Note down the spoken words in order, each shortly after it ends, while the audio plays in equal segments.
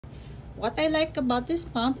What I like about this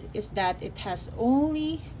pump is that it has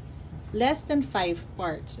only less than 5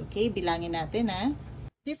 parts. Okay, bilangin natin ha.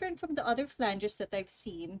 Different from the other flanges that I've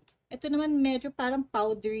seen, ito naman medyo parang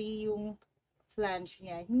powdery yung flange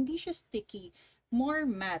niya. Hindi siya sticky, more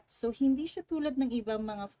matte. So, hindi siya tulad ng ibang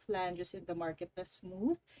mga flanges in the market na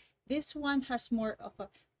smooth. This one has more of a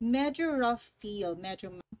medyo rough feel,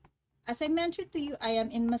 medyo matte. As I mentioned to you, I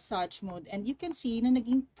am in massage mode and you can see na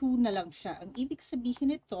naging 2 na lang siya. Ang ibig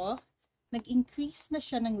sabihin nito, nag-increase na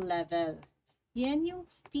siya ng level. Yan yung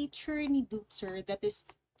feature ni Doopser that is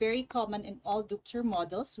very common in all Doopser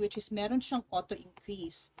models, which is meron siyang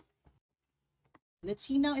auto-increase. Let's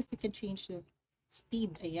see now if we can change the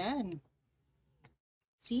speed. Ayan.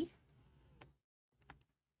 See?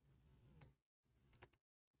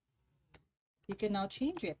 You can now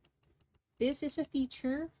change it. This is a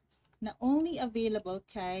feature na only available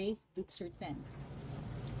kay Doopser 10.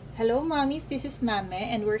 Hello mommies, this is Mamme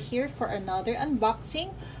and we're here for another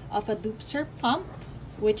unboxing of a Doopser pump,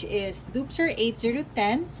 which is Doopser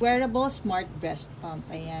 8010 wearable smart breast pump.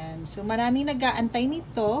 Ayan. So maraming nag-aantay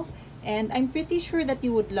nito and I'm pretty sure that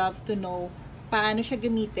you would love to know paano siya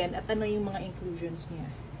gamitin at ano yung mga inclusions niya.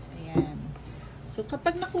 Ayan. So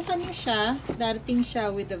kapag nakuha niyo siya, darating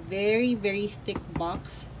siya with a very thick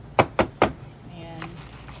box. Ayan.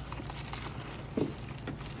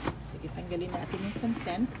 Sige, tanggalin natin yung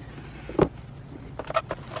content.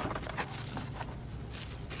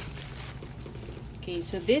 Okay,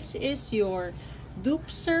 so this is your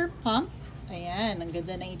Doopser pump. Ayan, ang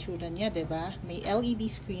ganda ng itsura niya, diba? May LED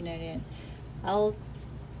screen na rin. I'll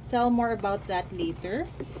tell more about that later.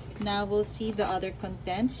 Now, we'll see the other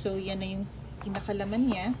contents. So, yan na yung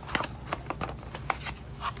pinakalaman niya.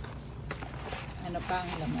 Ano pa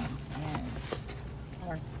ang laman? Ayan.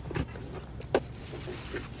 More.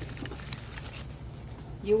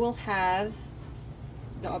 You will have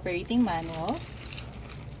the operating manual,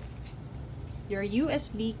 your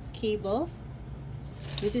USB cable.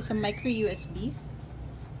 This is a micro USB.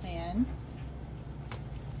 Ayan.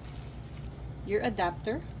 Your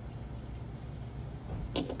adapter.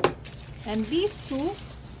 And these two,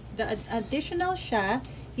 the additional siya,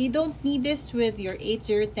 you don't need this with your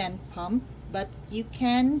 8010 pump, but you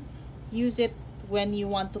can use it when you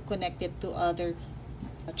want to connect it to other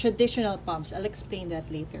traditional pumps. I'll explain that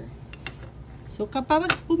later. So,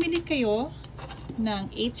 kapag bumili kayo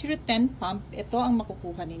ng 8010 pump, ito ang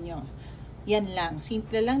makukuha ninyo. Yan lang.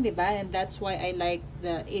 Simple lang, diba? And that's why I like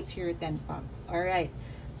the 8010 pump. Alright.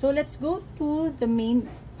 So, let's go to the main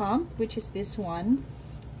pump, which is this one.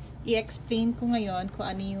 I-explain ko ngayon kung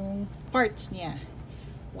ano yung parts niya.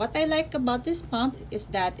 What I like about this pump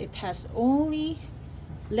is that it has only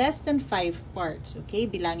less than 5 parts. Okay?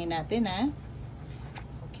 Bilangin natin, ha?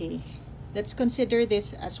 Okay. Let's consider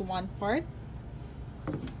this as one part.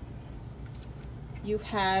 You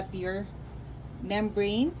have your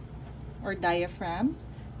membrane or diaphragm.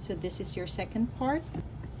 So this is your second part.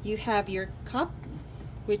 You have your cup,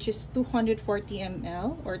 which is 240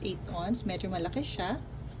 ml or 8 ounce. Medyo malaki siya.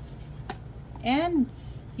 And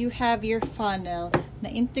you have your funnel na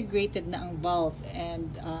integrated na ang valve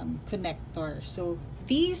and connector. So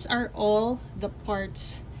these are all the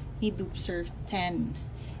parts ni Doopser 10.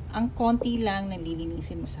 Ang konti lang na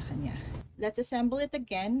lilinisin mo sa kanya. Let's assemble it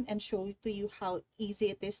again and show to you how easy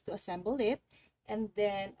it is to assemble it. And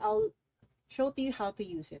then I'll show to you how to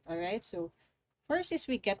use it. Alright, so first is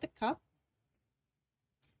we get the cup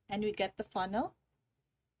and we get the funnel.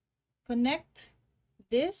 Connect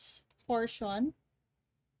this portion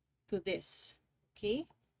to this. Okay?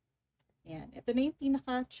 Ayan. Ito na yung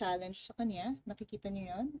pinaka-challenge sa kanya. Nakikita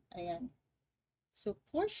niyo yun? Ayan. So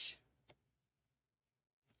push.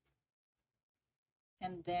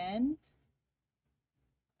 And then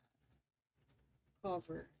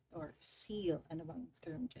cover or seal. Ano bang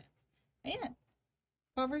term dyan? Ayan.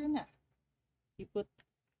 Cover na. You put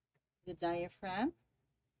the diaphragm.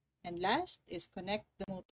 And last is connect the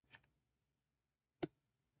motor.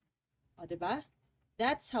 O, diba?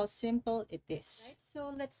 That's how simple it is. Right,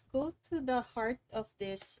 so let's go to the heart of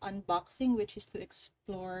this unboxing, which is to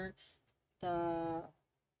explore the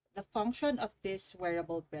function of this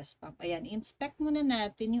wearable breast pump. Ayan, inspect muna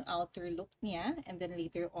natin yung outer look niya and then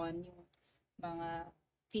later on yung mga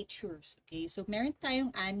features. Okay, so meron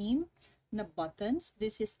tayong 6 na buttons.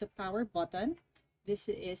 This is the power button. This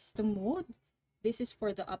is the mode. This is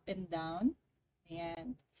for the up and down.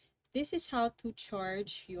 Ayan. This is how to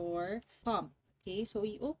charge your pump. Okay, so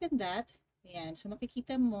we open that. Ayan, so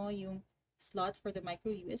makikita mo yung slot for the micro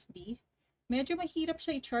USB. Medyo mahirap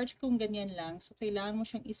siya i-charge kung ganyan lang. So, kailangan mo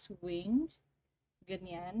siyang i-swing.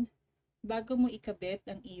 Ganyan. Bago mo ikabit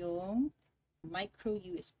ang iyong micro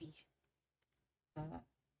USB.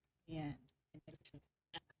 Yan.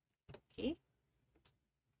 Okay.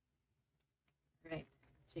 Right.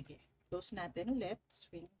 Sige. Close natin ulit.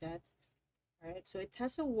 Swing that. Alright. So, it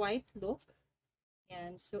has a white look.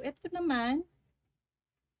 Yan. So, ito naman,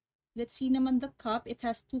 let's see naman the cup. It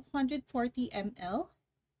has 240 ml,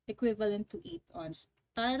 equivalent to 8 ounce.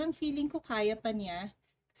 Parang feeling ko kaya pa niya.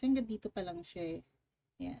 Kasi hanggang dito pa lang siya eh.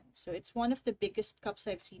 Yan. So, it's one of the biggest cups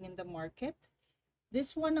I've seen in the market.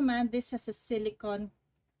 This one naman, this has a silicone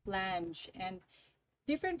flange. And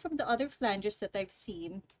different from the other flanges that I've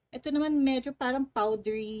seen, ito naman medyo parang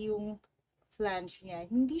powdery yung flange niya.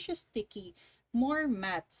 Hindi siya sticky, more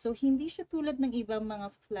matte. So, hindi siya tulad ng ibang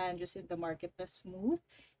mga flanges in the market na smooth.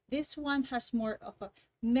 This one has more of a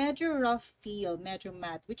medyo rough feel, medyo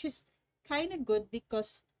matte, which is kind of good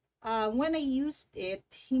because when I used it,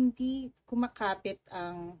 hindi kumakapit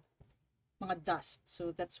ang mga dust.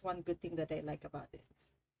 So, that's one good thing that I like about it.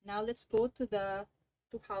 Now, let's go to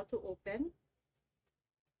how to open.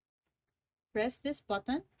 Press this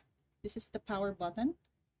button. This is the power button.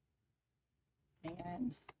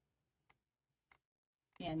 Ayan.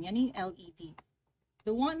 Ayan, yan yung LED.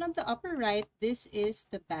 The one on the upper right, this is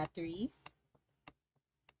the battery.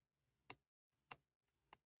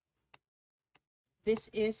 This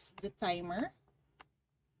is the timer.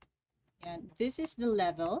 Ayan. This is the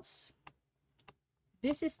levels.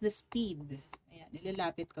 This is the speed. Ayan,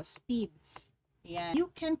 ilalapit ko. Speed. Ayan. You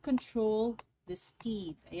can control the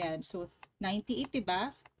speed. Ayan. So, 98,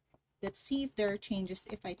 diba? Let's see if there are changes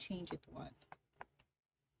if I change it to 1.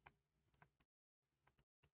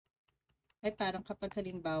 Ay, parang kapag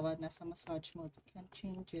halimbawa nasa massage mode, you can't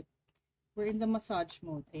change it. We're in the massage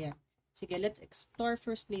mode. Ayan. Sige, let's explore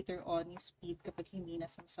first later on yung speed kapag hindi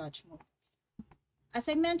nasa massage mode. As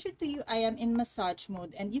I mentioned to you, I am in massage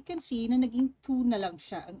mode and you can see na naging 2 na lang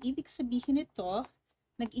siya. Ang ibig sabihin nito,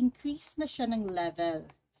 nag-increase na siya ng level.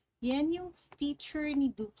 Yan yung feature ni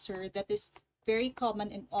Doopser that is very common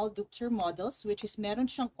in all Doopser models, which is meron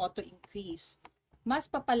siyang auto-increase. Mas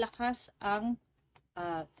papalakas ang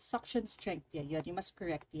suction strength yan. Yan, you must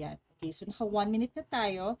correct yan. Okay, so naka 1 minute na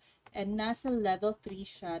tayo and nasa level 3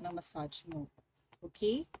 siya ng massage mode.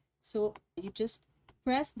 Okay, so you just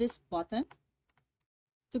press this button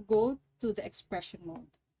to go to the expression mode.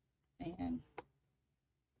 Ayan.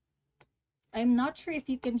 I'm not sure if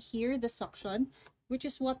you can hear the suction, which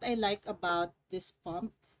is what I like about this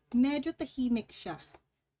pump. Medyo tahimik siya.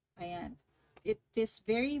 Ayan. It is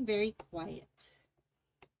very, very quiet.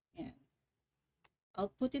 Ayan.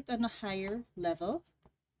 I'll put it on a higher level.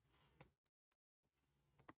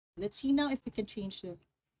 Let's see now if we can change the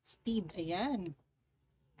speed. Ayan.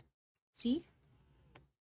 See?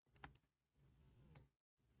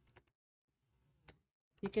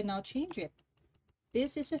 You can now change it.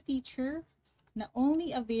 This is a feature na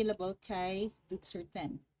only available kay Doopser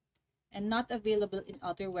 10 and not available in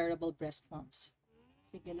other wearable breast pumps.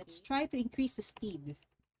 Sige, let's try to increase the speed.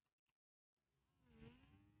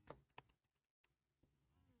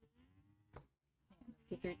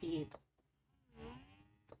 To 38.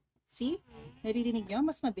 See? Naririnig nyo?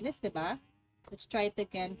 Mas mabilis, diba? Let's try it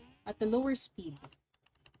again at the lower speed.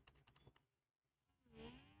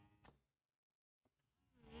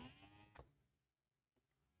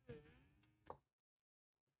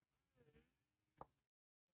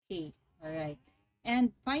 Okay, all right.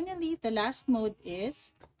 And finally, the last mode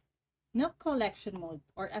is milk collection mode,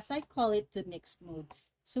 or as I call it, the mixed mode.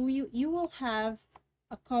 So you will have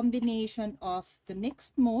a combination of the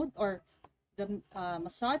mixed mode or the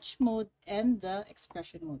massage mode and the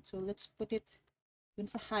expression mode. So let's put it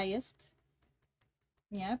dun sa highest.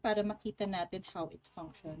 Yeah, para makita natin how it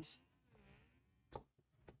functions.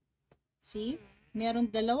 See?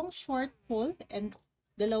 Meron dalawang short pull and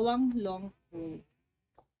dalawang long pull.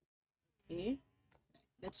 Okay.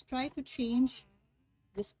 Let's try to change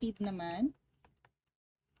the speed naman.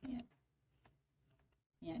 Ayan.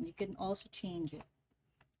 Ayan. You can also change it.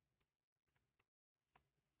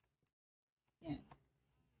 Ayan.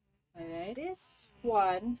 Alright. This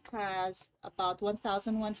one has about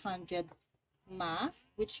 1,100 Ma,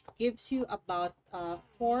 which gives you about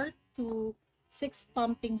 4 to 6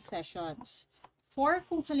 pumping sessions. 4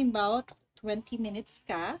 kung halimbawa 20 minutes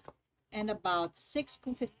ka, and about 6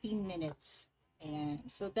 kung 15 minutes. And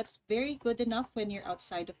so that's very good enough when you're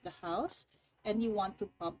outside of the house and you want to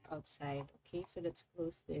pump outside. Okay, so let's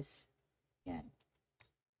close this. Yan.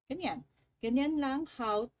 Ganyan. Ganyan lang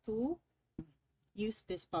how to use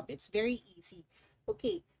this pump. It's very easy.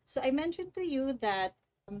 Okay, so I mentioned to you that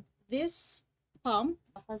this pump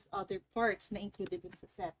has other parts na included in the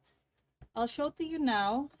set. I'll show to you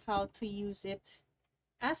now how to use it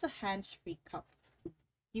as a hands-free cup.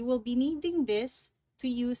 you will be needing this to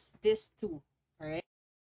use this too. All right.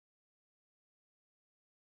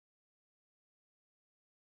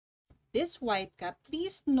 This white cap,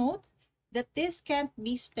 please note that this can't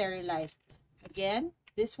be sterilized. Again,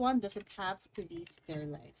 this one doesn't have to be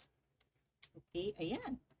sterilized. Okay,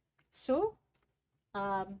 ayan. So,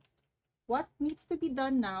 what needs to be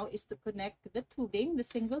done now is to connect the tubing, the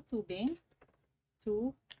single tubing,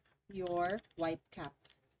 to your white cap.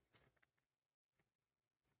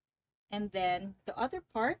 And then the other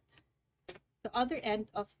part, the other end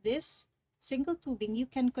of this single tubing, you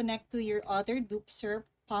can connect to your other Doopser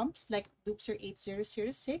pumps like Doopser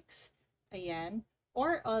 8006, ayan,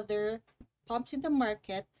 or other pumps in the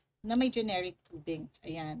market na may generic tubing,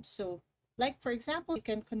 ayan. So, like for example, you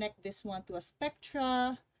can connect this one to a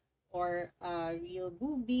Spectra or a Real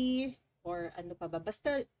Booby or ano pa ba.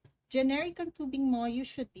 Basta generic ang tubing mo, you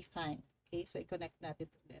should be fine. Okay, so i-connect natin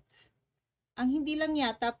ulit. Ang hindi lang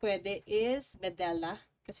yata pwede is Medela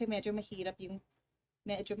kasi medyo mahirap yung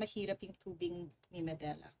tubing ni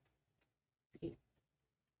Medela. Okay.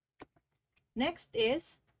 Next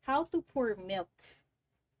is how to pour milk.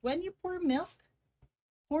 When you pour milk,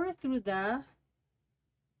 pour through the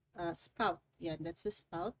spout. Yan, that's the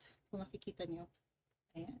spout. Kung makikita nyo.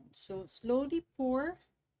 Ayan. So, slowly pour.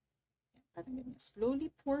 Parang ganyan.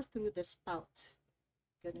 Slowly pour through the spout.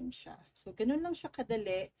 Ganun siya. So, ganun lang siya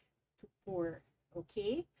kadali to pour.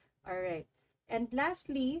 Okay? Alright. And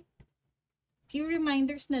lastly, few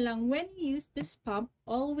reminders na lang, when you use this pump,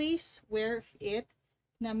 always wear it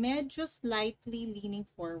na medyo slightly leaning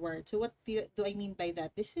forward. So, what do I mean by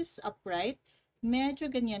that? This is upright.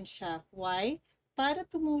 Medyo ganyan siya. Why? Para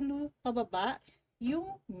tumulo pababa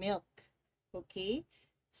yung milk. Okay?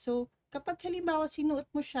 So, kapag halimbawa sinuot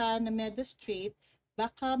mo siya na medyo straight,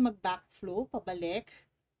 baka mag-backflow pabalik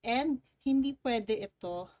and hindi pwede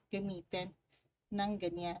ito gamitin ng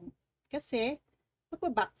ganyan. Kasi,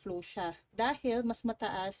 magpa-backflow siya dahil mas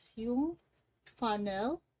mataas yung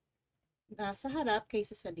funnel na sa harap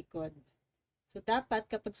kaysa sa likod. So, dapat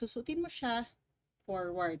kapag susutin mo siya,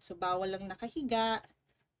 forward. So, bawal ang nakahiga,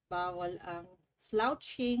 bawal ang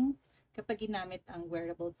slouching kapag ginamit ang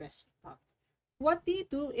wearable breast pump. What do you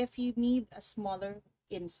do if you need a smaller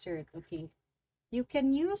insert? Okay. You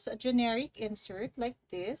can use a generic insert like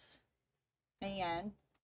this. Ayan.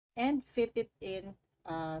 And fit it in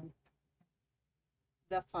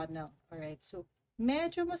the funnel. Alright. So,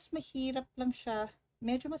 medyo mas mahirap lang siya.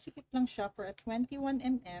 Medyo masikip lang siya for a 21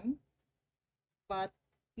 mm. But,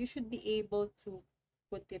 you should be able to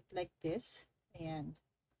put it like this. Ayan.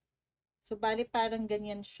 So, bali parang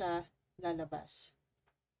ganyan siya lalabas.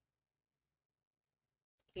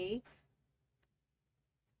 Okay.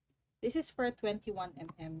 This is for 21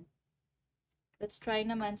 mm. Let's try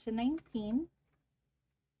naman sa 19.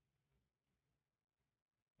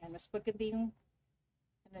 Yan, mas maganda yung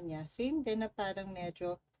ano niya. Same din na parang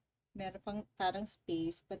medyo meron pang parang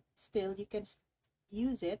space, but still you can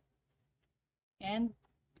use it. And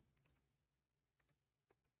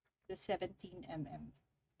the 17 mm.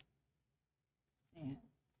 Ayan.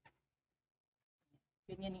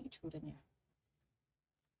 Ganyan yung itsura niya.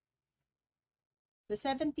 The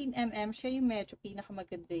 17 mm, siya yung medyo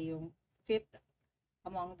pinakamaganda yung fit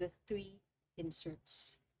among the three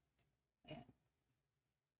inserts.